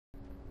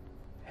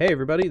Hey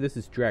everybody, this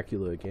is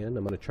Dracula again.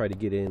 I'm going to try to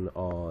get in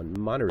on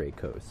Monterey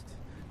Coast,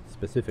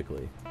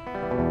 specifically.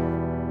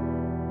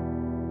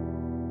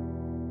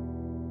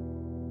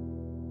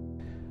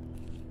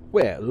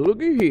 Well,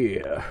 looky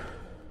here.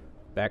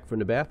 Back from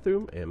the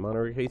bathroom, and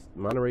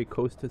Monterey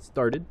Coast has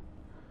started.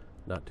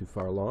 Not too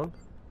far along.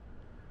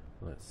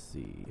 Let's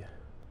see.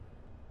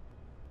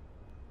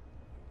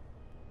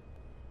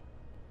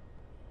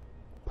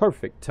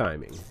 Perfect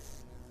timing.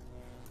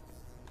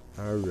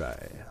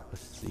 Alright,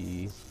 let's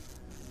see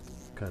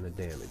what kind of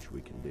damage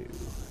we can do.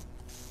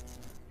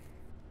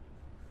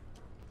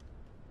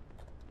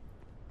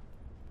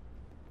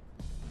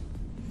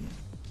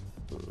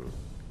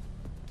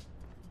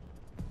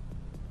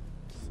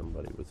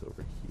 Somebody was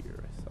over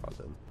here, I saw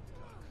them.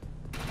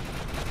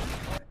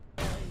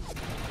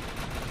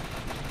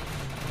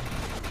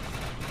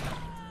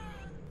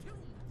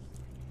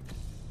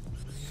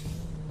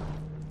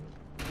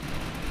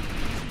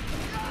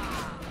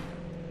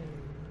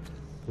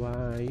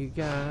 Why you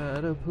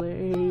gotta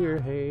play your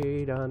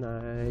hate on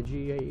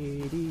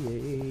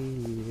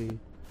IG-88?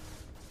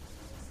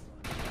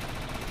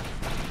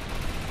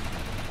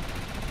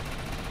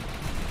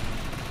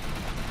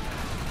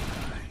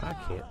 I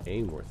can't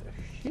aim worth a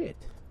shit.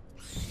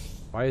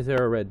 Why is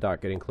there a red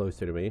dot getting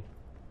closer to me?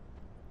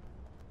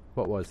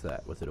 What was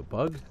that? Was it a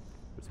bug? It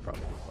was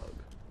probably a bug.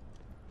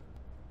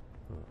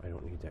 Oh, I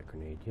don't need that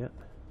grenade yet.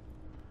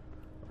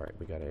 Alright,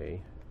 we got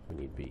A. We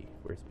need B.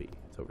 Where's B?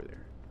 It's over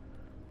there.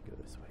 Go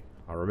this way.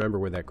 I'll remember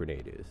where that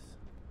grenade is.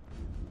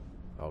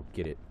 I'll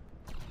get it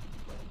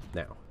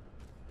now.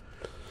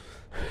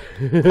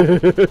 Okay, here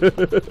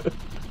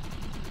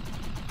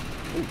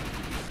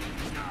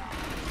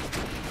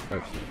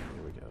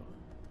we go.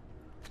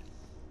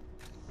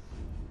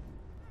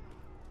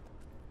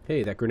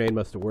 Hey, that grenade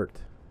must have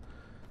worked.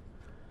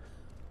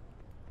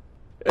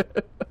 I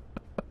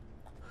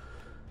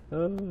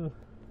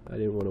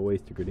didn't want to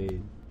waste a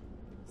grenade,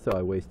 so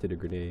I wasted a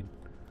grenade.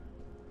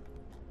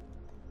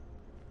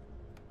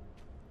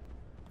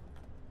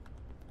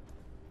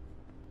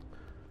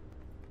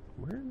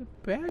 Where are the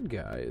bad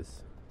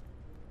guys?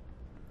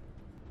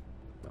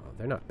 No,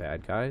 they're not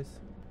bad guys.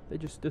 They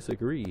just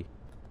disagree.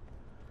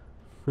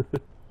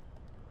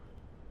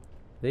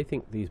 They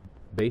think these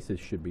bases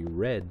should be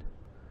red.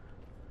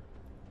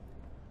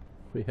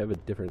 We have a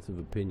difference of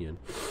opinion.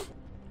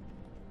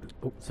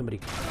 Oh,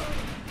 somebody.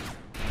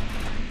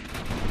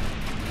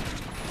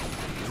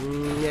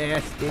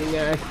 Nasty,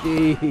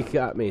 nasty. He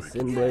got me,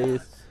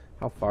 Sinblaze.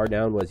 How far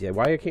down was he?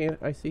 Why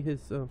can't I see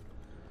his... Oh.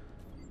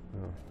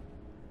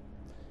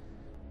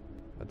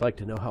 I'd like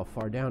to know how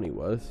far down he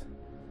was.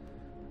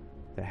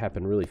 That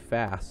happened really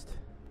fast.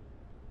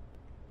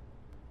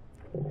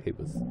 It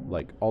was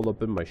like all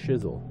up in my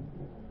shizzle.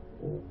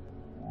 Or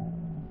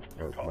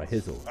my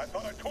hizzle. I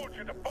thought I told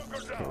you to bunker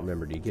down. Can't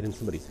remember. Do you get in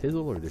somebody's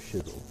hizzle or their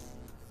shizzle?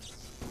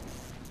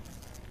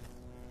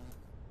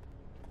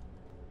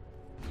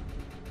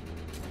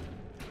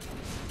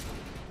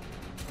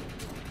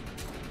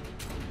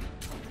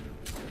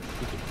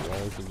 Keep the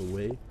walls in the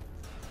way.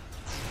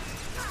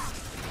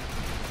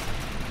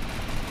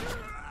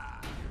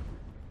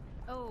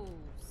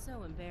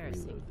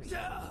 Embarrassing.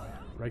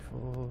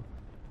 Rifle.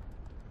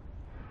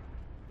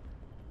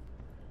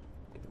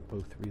 Get them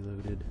both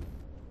reloaded.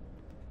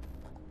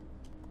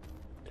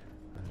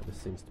 This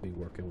seems to be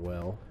working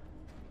well.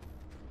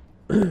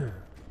 I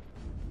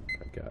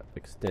got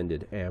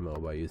extended ammo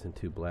by using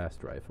 2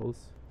 blast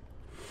rifles.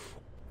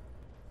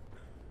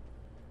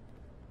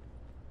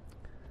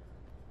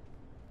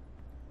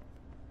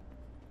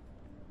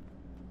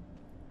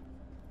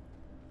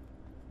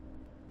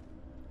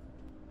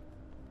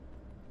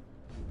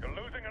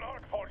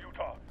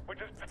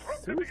 As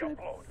soon as I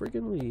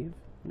friggin' leave,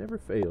 never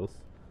fails.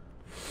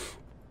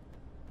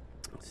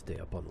 Let's stay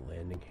up on the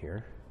landing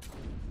here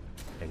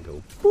and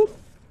go boop.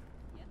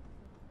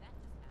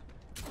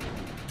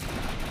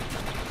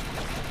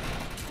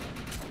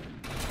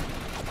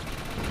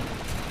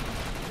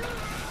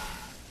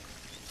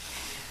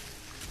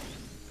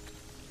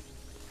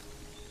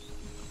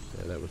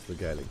 Yeah, that was the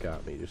guy that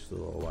got me just a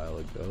little while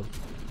ago.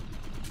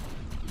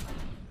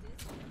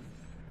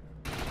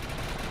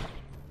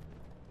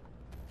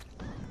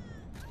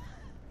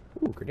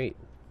 Ooh, grenade.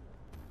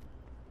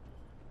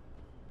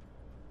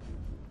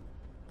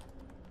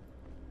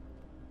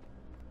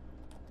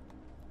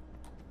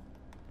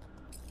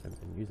 I've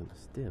been using the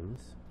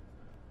stims.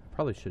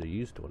 Probably should have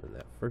used one in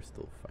that first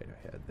little fight I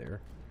had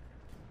there.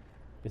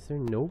 Is there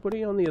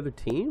nobody on the other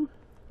team?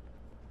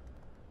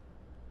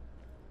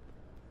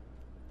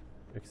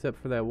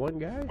 Except for that one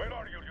guy? Where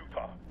are you,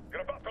 Utah? You're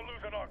about to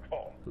lose an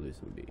arcfall.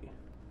 Losing B.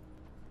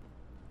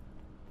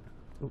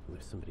 Oh,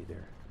 there's somebody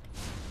there.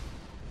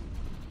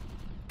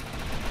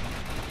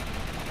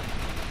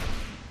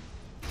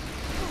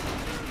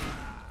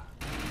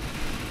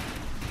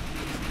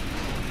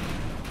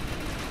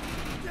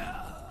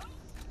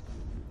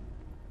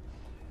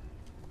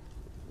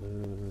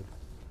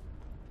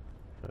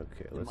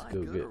 Okay, let's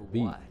go get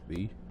B.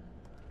 B.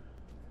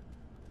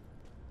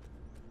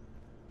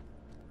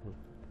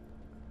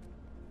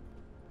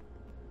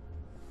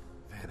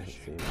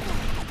 see.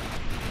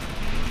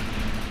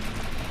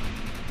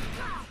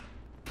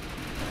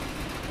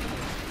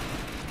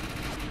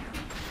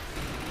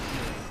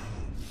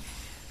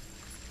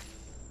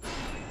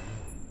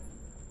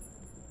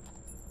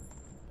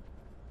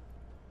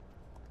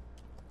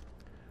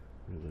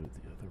 Reload the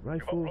other You've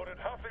rifle. uploaded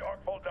half the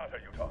Arcfall data,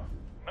 Utah.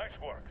 Nice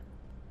work.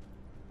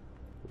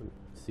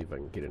 Let's see if I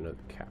can get another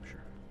capture.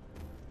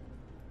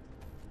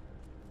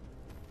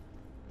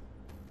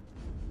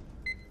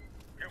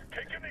 You've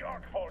taken the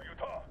Arcfall,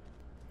 Utah.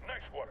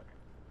 Nice work.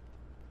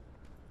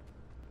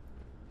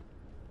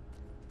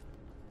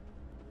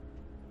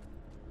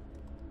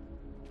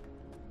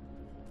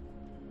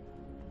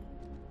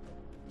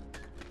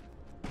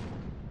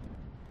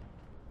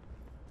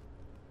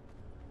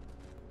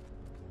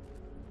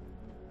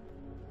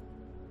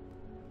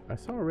 I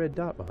saw a red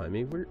dot behind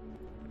me. Where?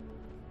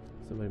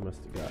 Somebody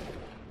must have got it.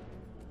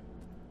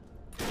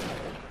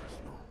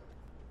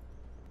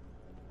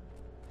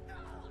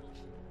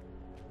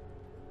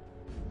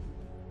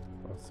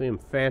 I'll see him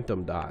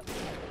phantom dots.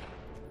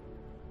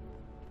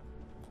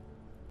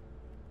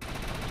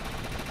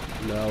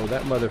 No,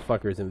 that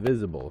motherfucker's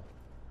invisible.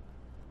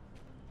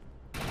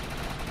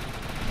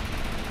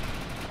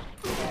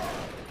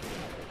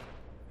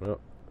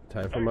 Well,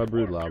 time for my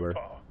brood lobber.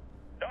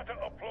 Data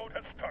upload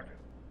has started.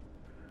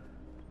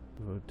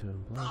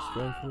 Photon blast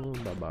rifle,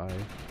 bye-bye.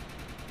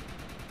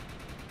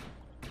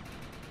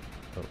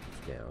 Oh,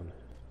 it's down.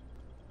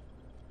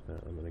 Now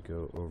I'm gonna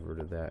go over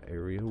to that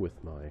area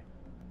with my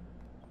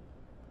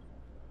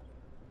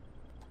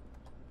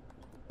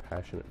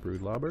passionate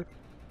brood lobber.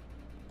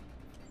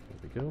 There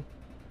we go.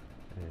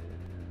 And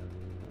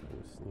it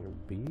was near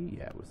B?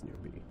 Yeah, it was near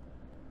B.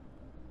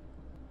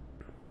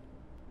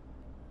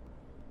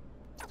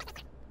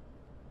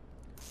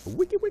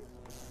 Wiki wiki!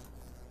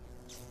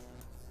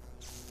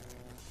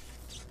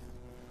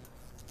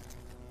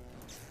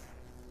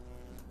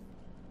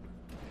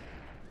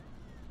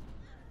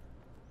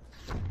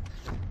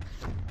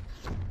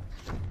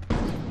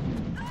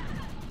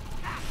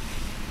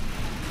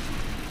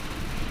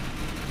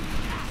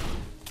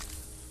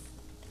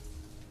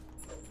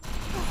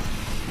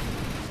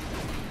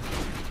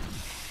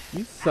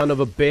 You son of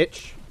a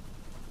bitch.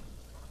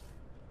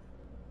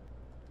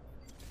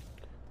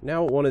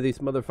 Now one of these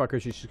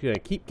motherfuckers is just gonna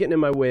keep getting in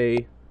my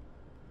way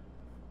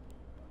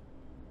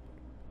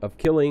of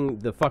killing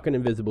the fucking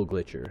invisible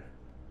glitcher.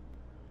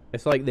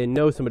 It's like they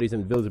know somebody's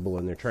invisible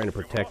and they're trying to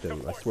protect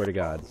him, I swear to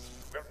God.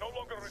 We're no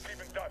longer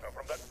receiving data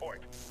from that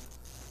point.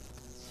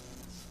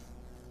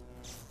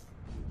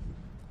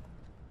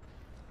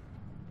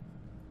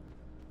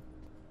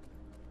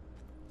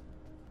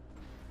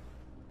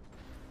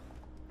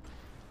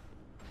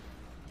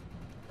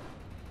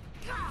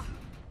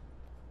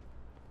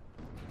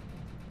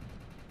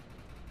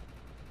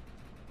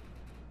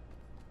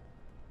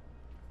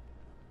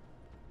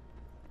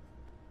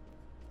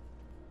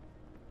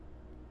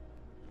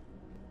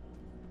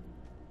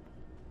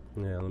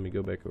 Yeah, let me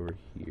go back over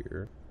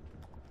here.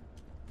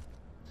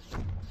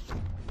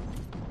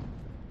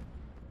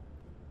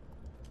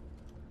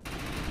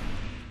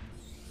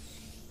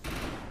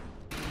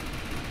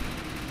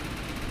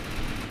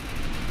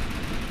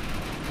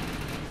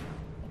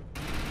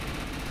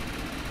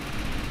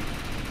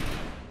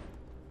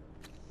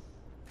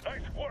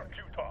 Nice work,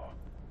 Utah.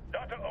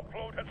 Data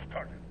upload has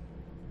started.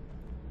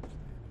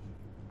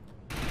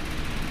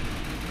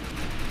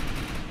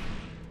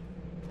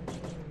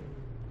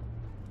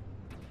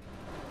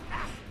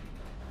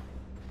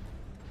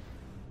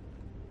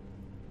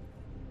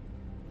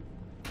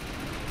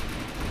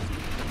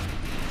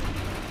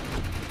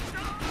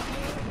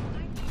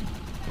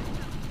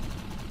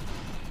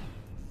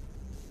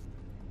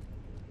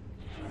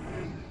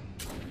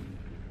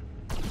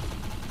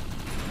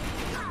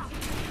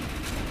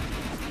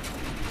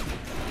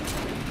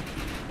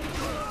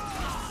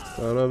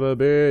 Son of a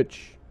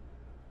bitch.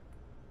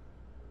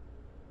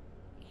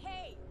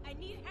 Hey, I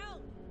need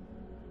help.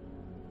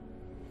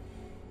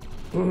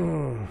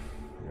 Alright.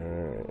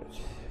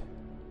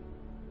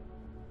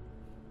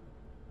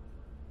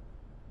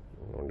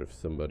 I wonder if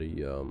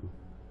somebody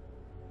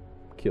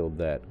killed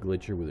that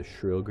glitcher with a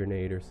shrill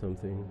grenade or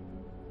something.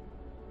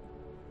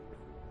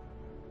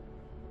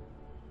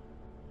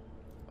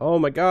 Oh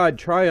my god,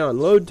 Tryon,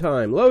 load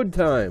time, load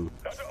time!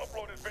 Data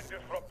upload has been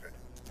disrupted.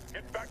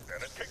 Get back there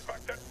and take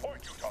back that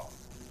point, Utah.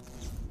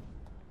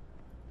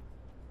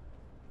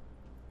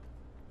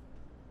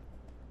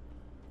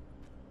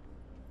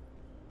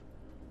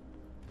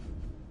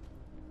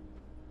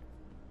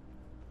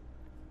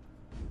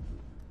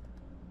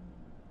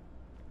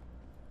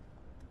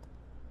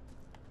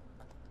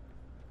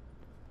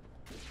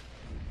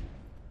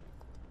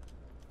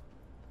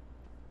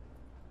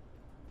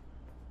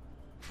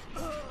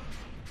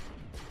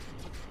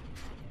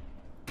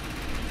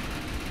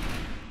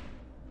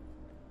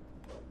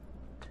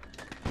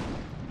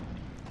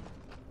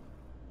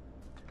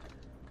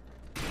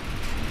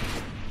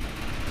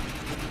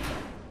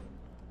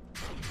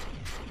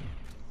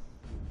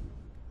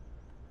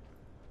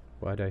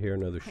 Why'd I hear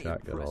another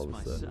shotgun all of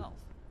a sudden?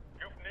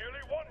 You've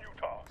nearly won,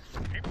 Utah.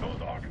 Keep those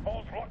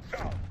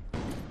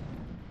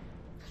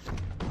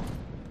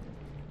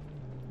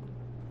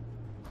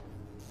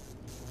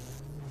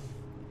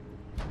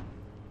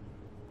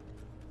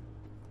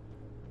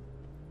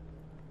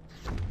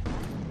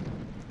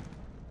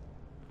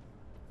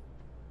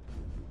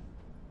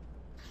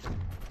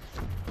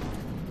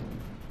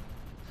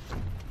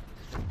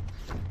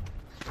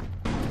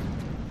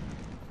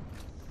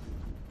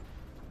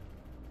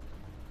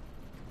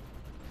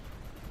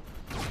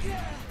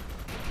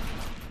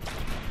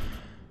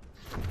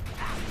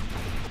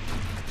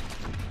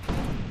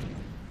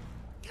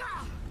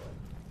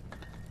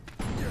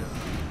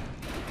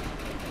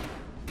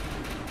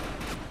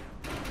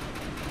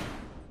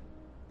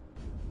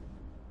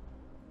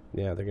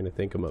Yeah, they're gonna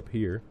think I'm up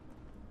here.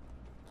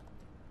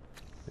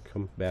 They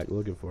come back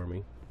looking for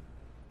me,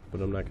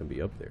 but I'm not gonna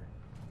be up there.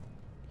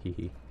 Hee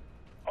hee.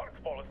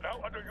 Archball is now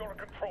under your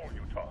control,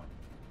 Utah.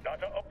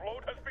 Data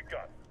upload has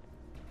begun.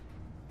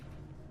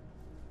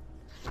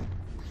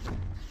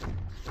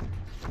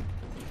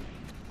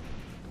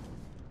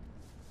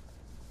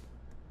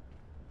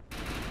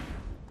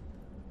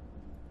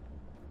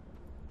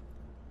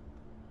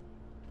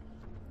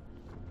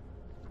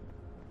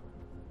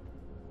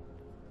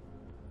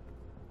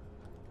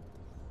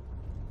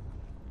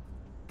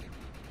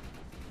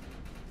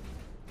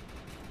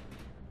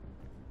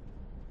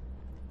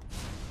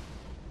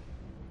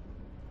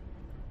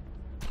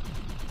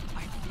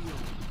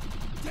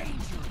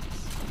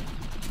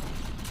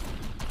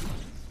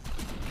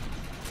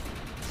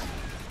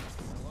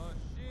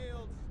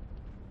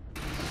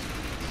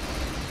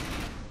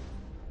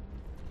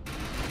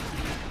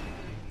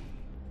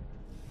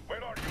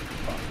 Where are you,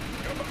 Utah?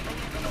 You're about to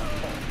lose an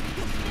archball.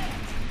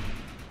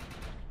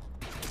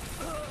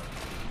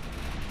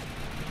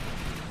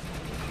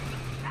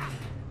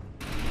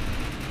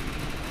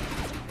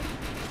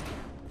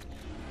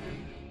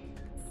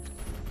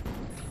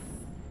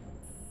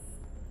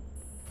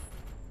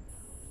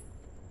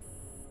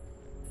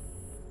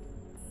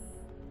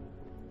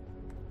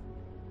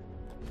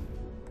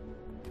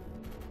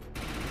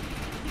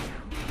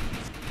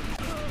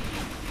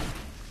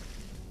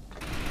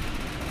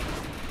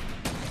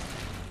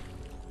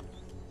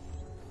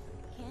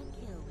 Can't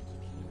kill what you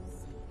can't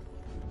see.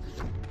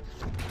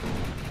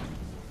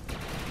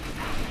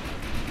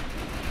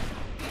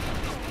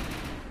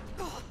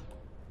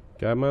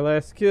 Got my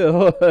last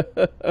kill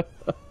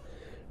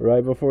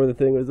right before the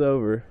thing was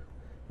over.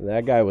 And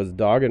that guy was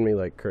dogging me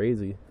like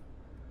crazy.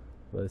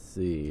 Let's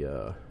see,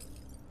 what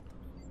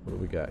do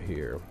we got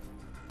here?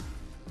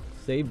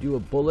 Saved you a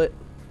bullet.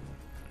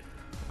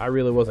 I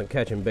really wasn't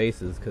catching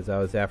bases because I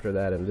was after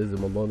that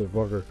invisible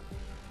motherfucker.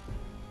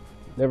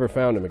 Never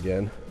found him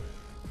again.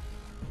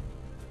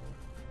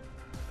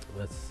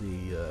 Let's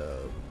see,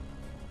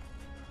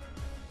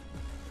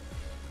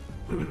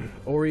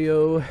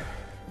 Oreo.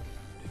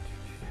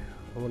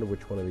 I wonder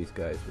which one of these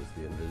guys was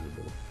the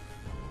invisible.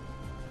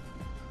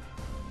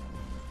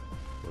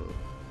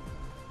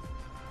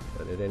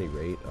 But at any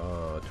rate,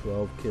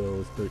 12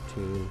 kills,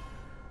 13,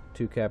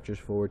 2 captures,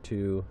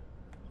 4-2.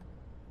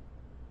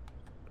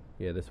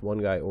 Yeah, this one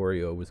guy,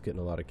 Oreo, was getting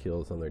a lot of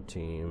kills on their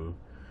team.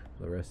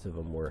 The rest of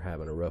them were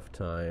having a rough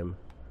time.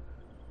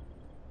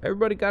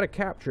 Everybody got a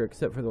capture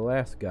except for the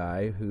last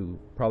guy, who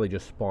probably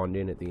just spawned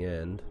in at the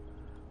end.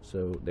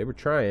 So they were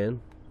trying.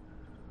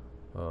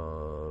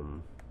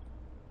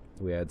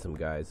 We had some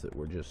guys that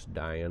were just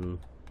dying.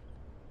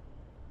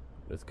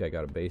 This guy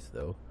got a base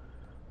though.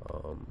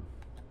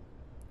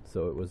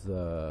 So it was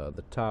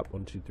the top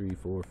 1, 2, 3,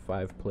 4,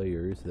 5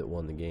 players that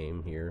won the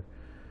game here.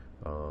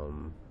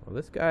 Well,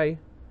 this guy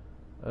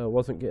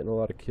wasn't getting a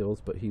lot of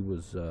kills, but he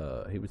was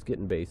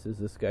getting bases.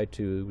 This guy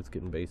too was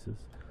getting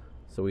bases.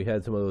 So we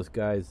had some of those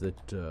guys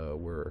that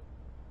were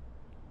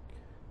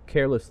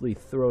carelessly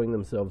throwing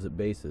themselves at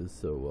bases.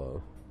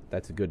 So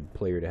that's a good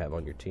player to have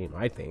on your team,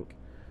 I think.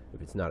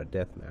 If it's not a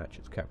death match,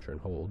 it's capture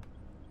and hold.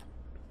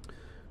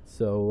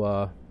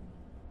 So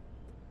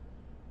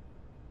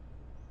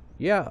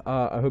yeah,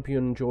 I hope you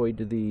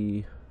enjoyed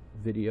the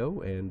video,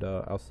 and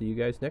I'll see you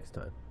guys next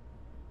time.